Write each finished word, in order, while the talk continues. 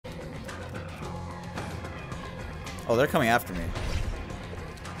Oh, they're coming after me.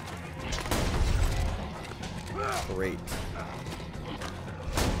 Great.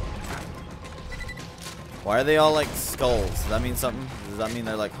 Why are they all like skulls? Does that mean something? Does that mean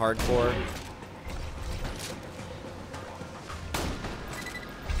they're like hardcore?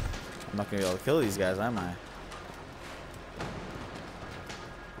 I'm not gonna be able to kill these guys, am I?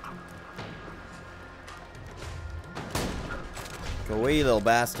 Go away, you little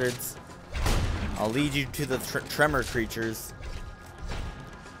bastards. I'll lead you to the tremor creatures.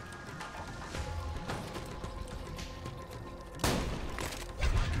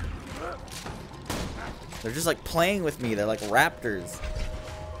 They're just like playing with me. They're like raptors.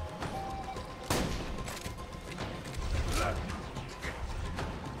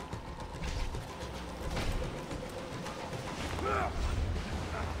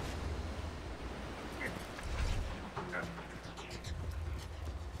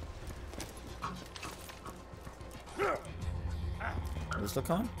 Are they still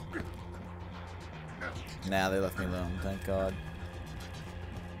coming? Nah, they left me alone. Thank God.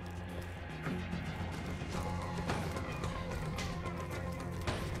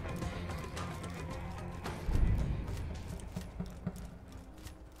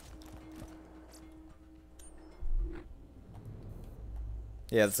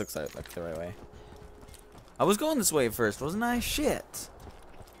 Yeah, this looks like the right way. I was going this way first, wasn't I? Shit.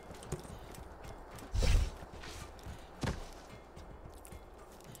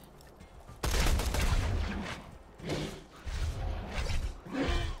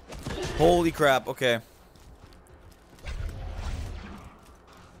 Holy crap, okay.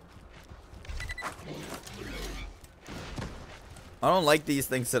 I don't like these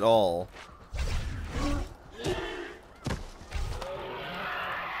things at all.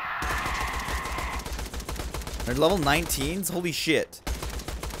 They're level 19s? Holy shit.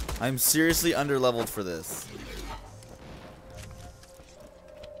 I'm seriously under-leveled for this.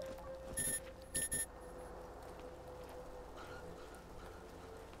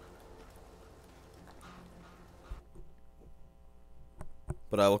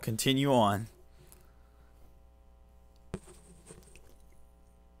 But I will continue on.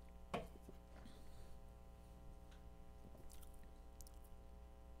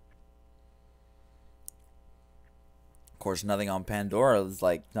 Of course, nothing on Pandora is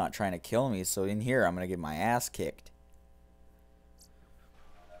like not trying to kill me, so in here I'm gonna get my ass kicked.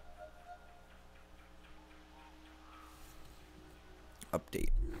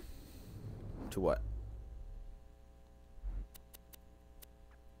 Update. To what?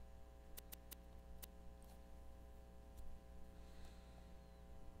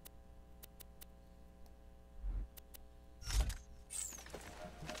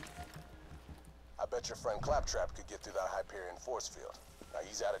 I bet your friend Claptrap could get through that Hyperion force field. Now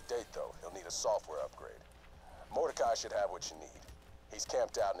he's out of date though. He'll need a software upgrade. Mordecai should have what you need. He's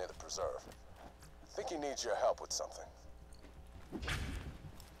camped out near the preserve. I think he needs your help with something.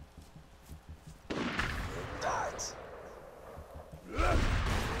 That.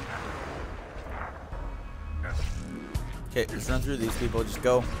 Okay, just run through these people. Just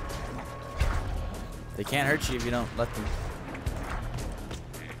go. They can't hurt you if you don't let them.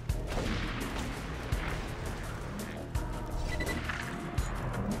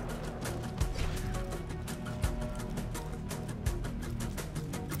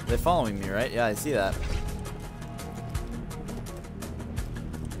 They're following me, right? Yeah, I see that.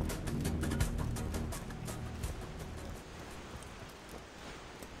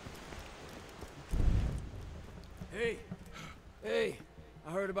 Hey,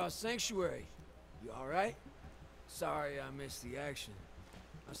 I heard about Sanctuary. You alright? Sorry I missed the action.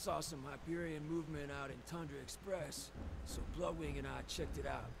 I saw some Hyperion movement out in Tundra Express, so Bloodwing and I checked it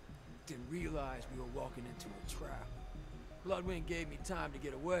out. Didn't realize we were walking into a trap. Bloodwing gave me time to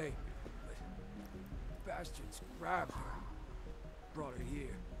get away, but bastards grabbed her. Brought her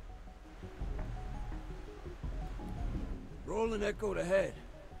here. Roland echoed ahead.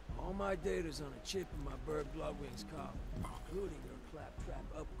 All my data's on a chip in my bird Bloodwing's collar, including her Claptrap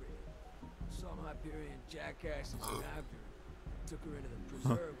upgrade. Some Hyperion jackasses went after her. Took her into the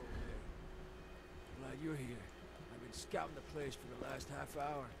preserve over there. Glad you're here. I've been scouting the place for the last half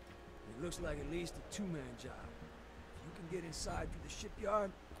hour. It looks like at least a two-man job. If you can get inside through the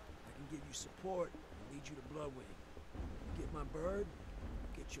shipyard, I can give you support and lead you to Bloodwing. Get my bird,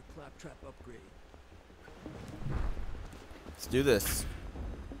 get your Claptrap upgrade. Let's do this.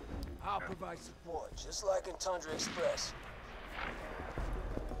 I'll provide support, just like in Tundra Express.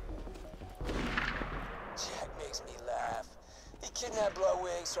 Jack makes me laugh. He kidnapped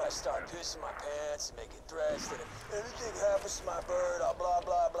Bloodwing, so I start pissing my pants and making threats that if anything happens to my bird, I'll blah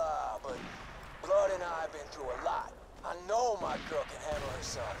blah blah. But Blood and I have been through a lot. smart girl can handle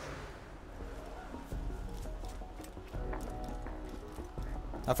herself.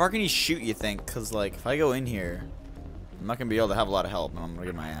 How far can he shoot, you think? Because, like, if I go in here, I'm not going to be able to have a lot of help, and I'm going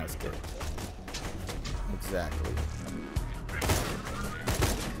to get my ass kicked. Exactly.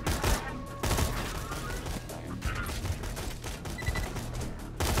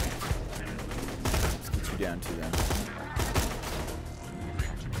 Let's get you down to then.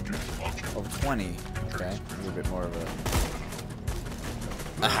 Over 20. Okay. A little bit more of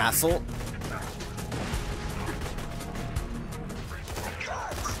a hassle.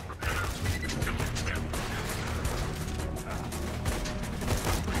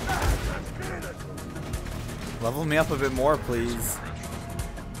 Level me up a bit more, please.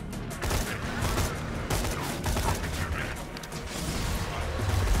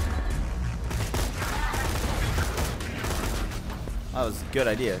 That was a good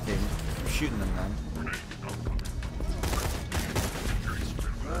idea. Okay, keep shooting them then.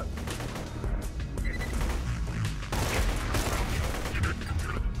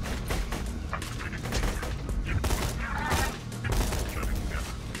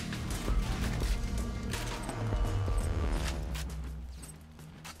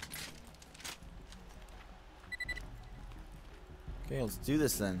 Okay, let's do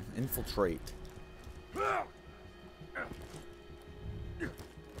this then. Infiltrate.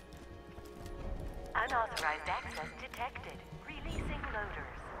 Unauthorized access detected. Releasing loaders.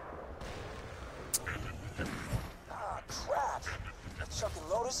 Ah, crap. Chucking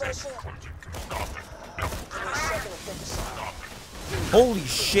loaders at you? Give me a second to think of something. Holy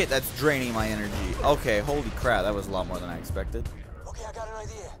shit, that's draining my energy. Okay, holy crap, that was a lot more than I expected. Okay, I got an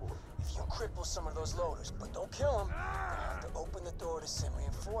idea. If you cripple some of those loaders, but don't kill them, I have to open the door to send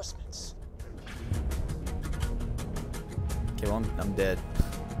reinforcements. Okay, well, I'm dead.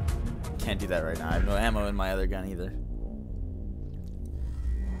 Can't do that right now. I have no ammo in my other gun either.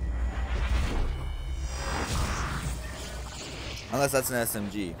 Unless that's an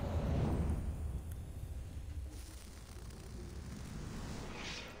SMG.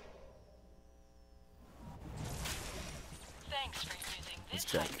 Thanks for using this Let's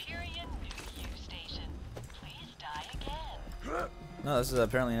check. Hyperion New Use station. Please die again. No, this is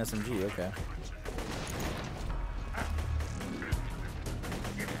apparently an SMG. Okay.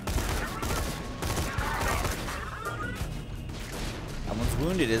 That one's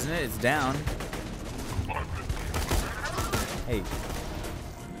wounded, isn't it? It's down. Hey.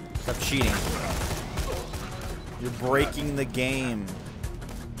 Stop cheating. You're breaking the game.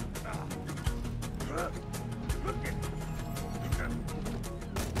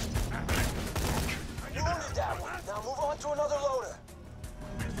 You wounded that one. Now move on to another loader.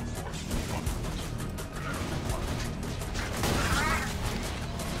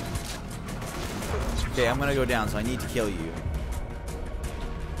 Okay, I'm gonna go down, so I need to kill you.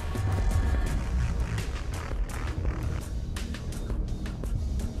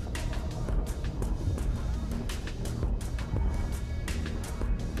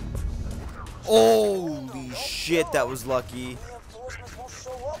 Holy shit, that was lucky. Reinforcements won't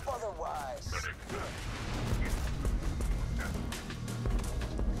show up otherwise.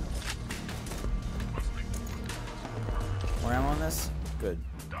 More ammo on this? Good.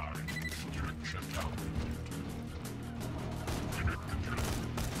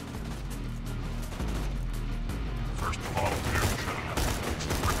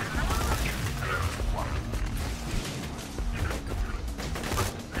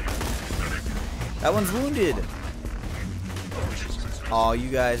 That one's wounded. Oh, you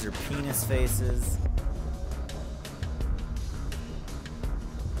guys are penis faces.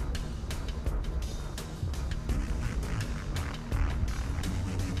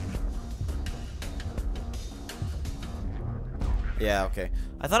 Yeah, okay.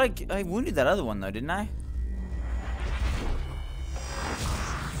 I thought I wounded that other one though, didn't I?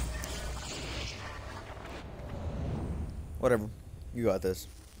 Whatever. You got this.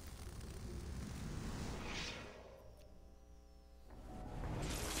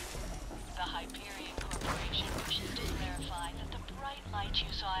 The Hyperion Corporation wishes to clarify that the bright light you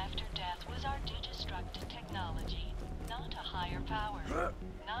saw after death was our digistructed technology, not a higher power.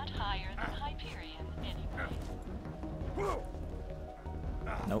 Not higher than Hyperion, anyway.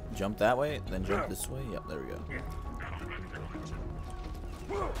 Nope, jump that way, then jump this way. Yep, there we go.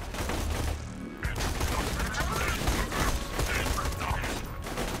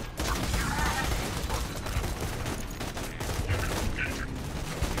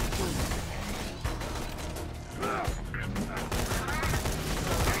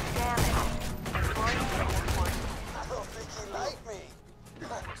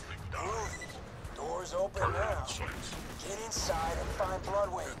 Doors open now. Get inside and find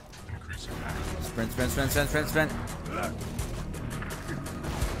Bloodwing. Sprint, sprint, sprint, sprint, sprint, sprint.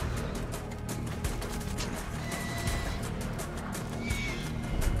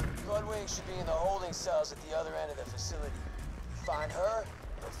 Bloodwing should be in the holding cells at the other end of the facility. Find her,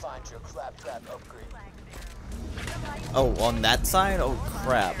 you'll find your claptrap upgrade. Oh, on that side? Oh,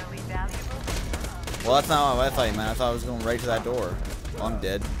 crap. Well, that's not what I thought you meant. I thought I was going right to that door. Well, I'm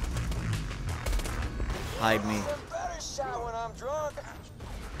dead. Hide me. Better shot when I'm drunk.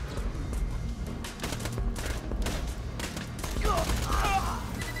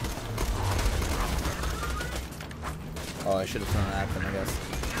 Oh, I should have thrown an at them, I guess.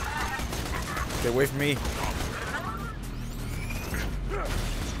 Get away from me.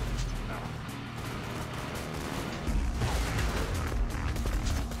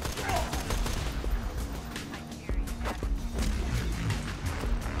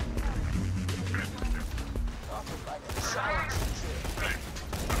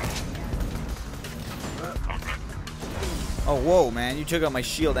 Oh, whoa, man. You took out my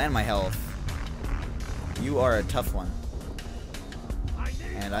shield and my health. You are a tough one.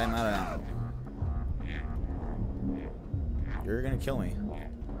 And I'm out of ammo. You're gonna kill me.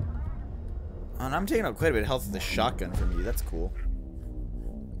 Oh, and I'm taking out quite a bit of health with the shotgun from you. That's cool.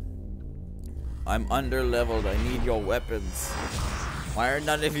 I'm under leveled. I need your weapons. Why are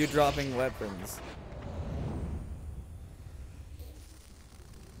none of you dropping weapons?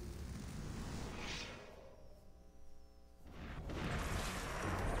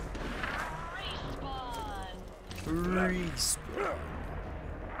 Respawn.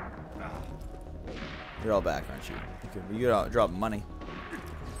 You're all back, aren't you? You could drop money.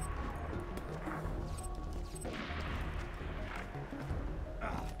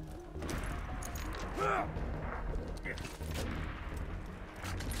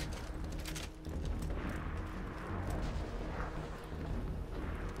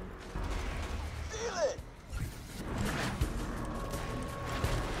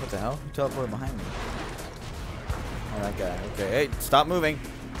 What the hell? You teleported behind me. Oh, that guy. Okay, hey, stop moving.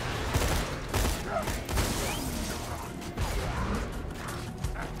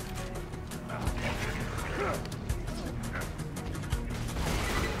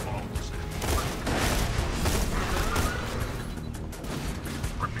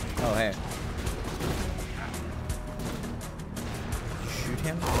 Oh, hey. Shoot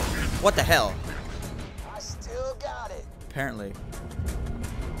him? What the hell? I still got it. Apparently.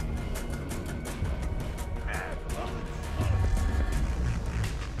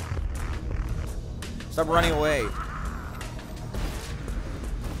 Stop running away.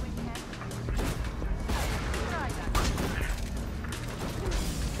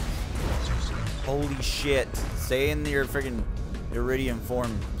 Holy shit. Stay in your friggin' iridium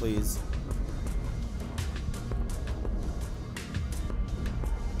form, please.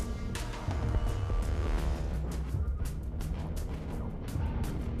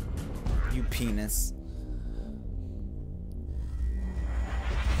 You penis.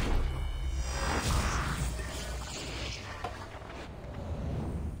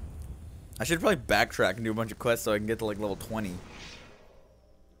 I should probably backtrack and do a bunch of quests so I can get to like level 20.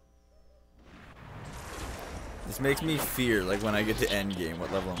 This makes me fear, like when I get to end game,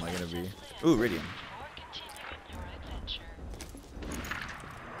 what level am I gonna be? Ooh, Iridium.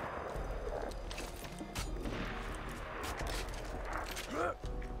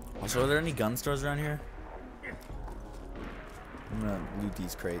 Also, are there any gun stores around here? I'm gonna loot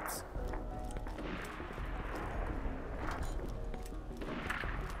these crates.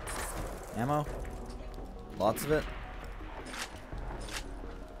 Ammo? Lots of it?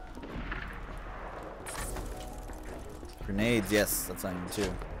 Grenades, yes, that's on you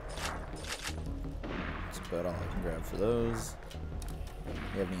too. That's about all I can grab for those.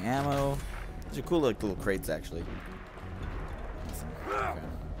 You have any ammo? These are cool little crates actually. Okay.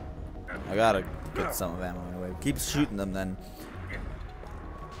 I gotta get some of ammo anyway. Keep shooting them then.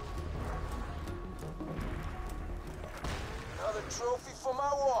 Another trophy for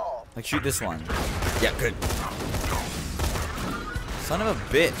my wall. Like shoot this one. Yeah, good. Son of a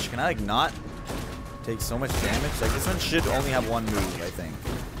bitch. Can I like not take so much damage? Like this one should only have one move, I think.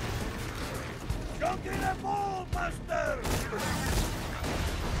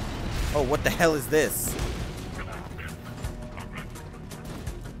 Oh, what the hell is this?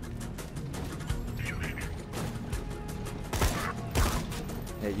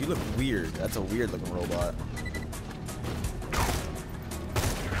 Hey, you look weird. That's a weird looking robot.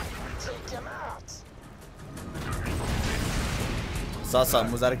 Take him out. Saw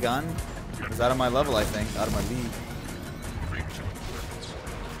something. Was that a gun? Was that on my level, I think? Out of my league.